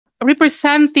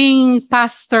representing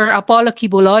Pastor Apollo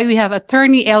Quiboloy, we have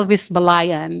Attorney Elvis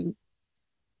Balayan.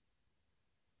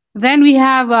 Then we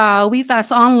have with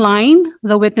us online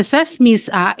the witnesses, Ms.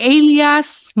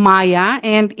 Alias Maya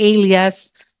and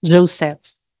Alias Joseph.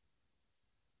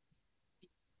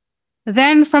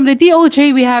 Then from the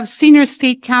DOJ, we have Senior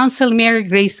State Counsel Mary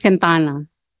Grace Quintana.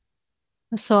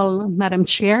 So, Madam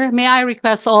Chair, may I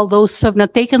request all those who have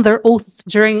not taken their oath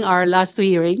during our last two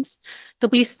hearings to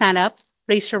please stand up,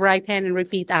 raise your right hand, and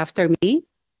repeat after me.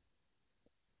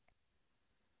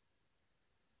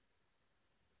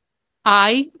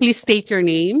 I, please state your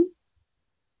name,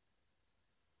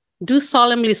 do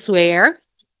solemnly swear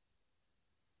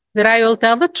that I will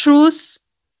tell the truth,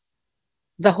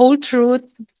 the whole truth,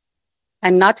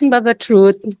 and nothing but the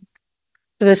truth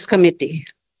to this committee.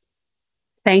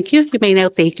 Thank you. You may now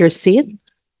take your seat.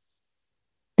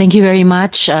 Thank you very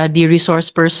much, dear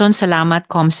resource person. Salamat,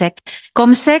 Comsec.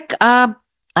 Comsec,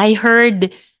 I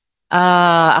heard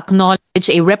acknowledge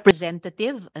a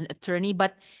representative, an attorney,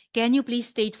 but can you please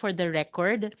state for the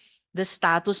record the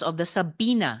status of the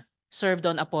subpoena served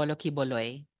on Apollo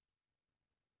Quiboloy?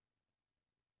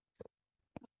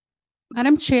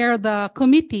 Madam Chair, the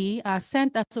committee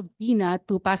sent a subpoena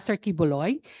to Pastor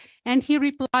Quiboloy, and he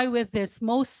replied with this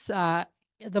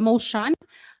the motion,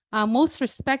 most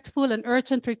respectful and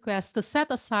urgent request to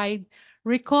set aside,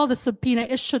 recall the subpoena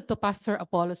issued to Pastor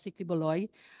Apollo Quiboloy.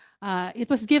 It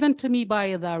was given to me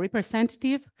by the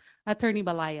representative, Attorney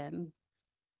Balayan.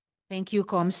 Thank you,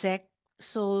 Comsec.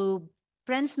 So,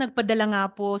 friends, nagpadala nga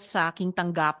po sa aking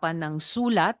tanggapan ng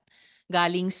sulat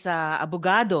galing sa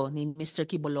abogado ni Mr.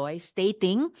 Quiboloy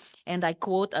stating, and I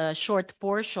quote a short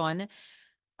portion,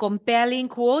 compelling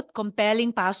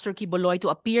Pastor Quiboloy to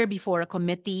appear before a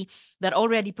committee that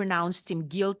already pronounced him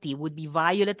guilty would be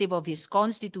violative of his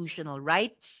constitutional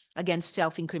right against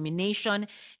self-incrimination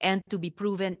and to be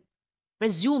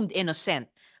presumed innocent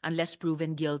unless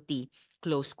proven guilty,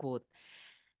 close quote.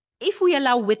 If we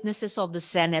allow witnesses of the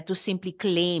Senate to simply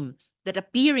claim that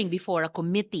appearing before a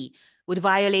committee would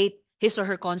violate his or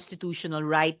her constitutional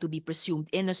right to be presumed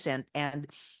innocent and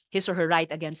his or her right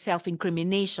against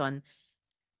self-incrimination,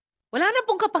 wala na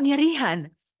pong kapangyarihan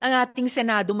ang ating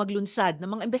Senado maglunsad ng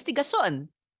mga investigasyon.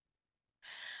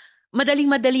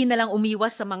 Madaling-madali na lang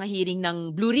umiwas sa mga hearing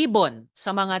ng Blue Ribbon,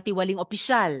 sa mga tiwaling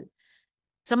opisyal,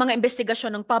 sa mga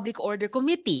investigasyon ng Public Order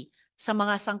Committee, sa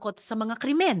mga sangkot sa mga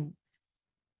krimen.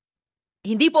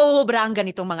 Hindi po uubra ang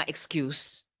ganitong mga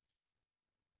excuse.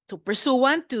 So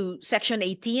pursuant to Section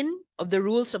 18 of the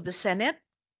Rules of the Senate,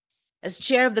 as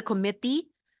chair of the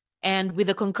committee and with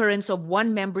the concurrence of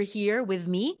one member here with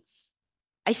me,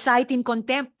 I cite in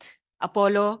contempt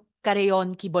Apollo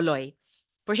Careon Quiboloy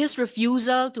for his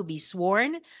refusal to be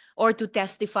sworn or to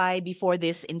testify before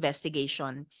this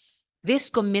investigation.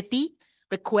 This committee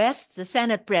requests the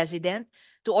Senate President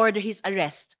to order his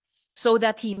arrest so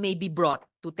that he may be brought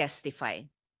to testify.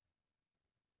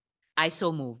 I so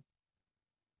move.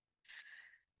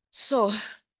 So,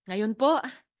 ngayon po,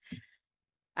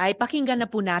 ay pakinggan na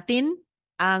po natin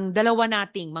ang dalawa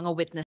nating mga witness.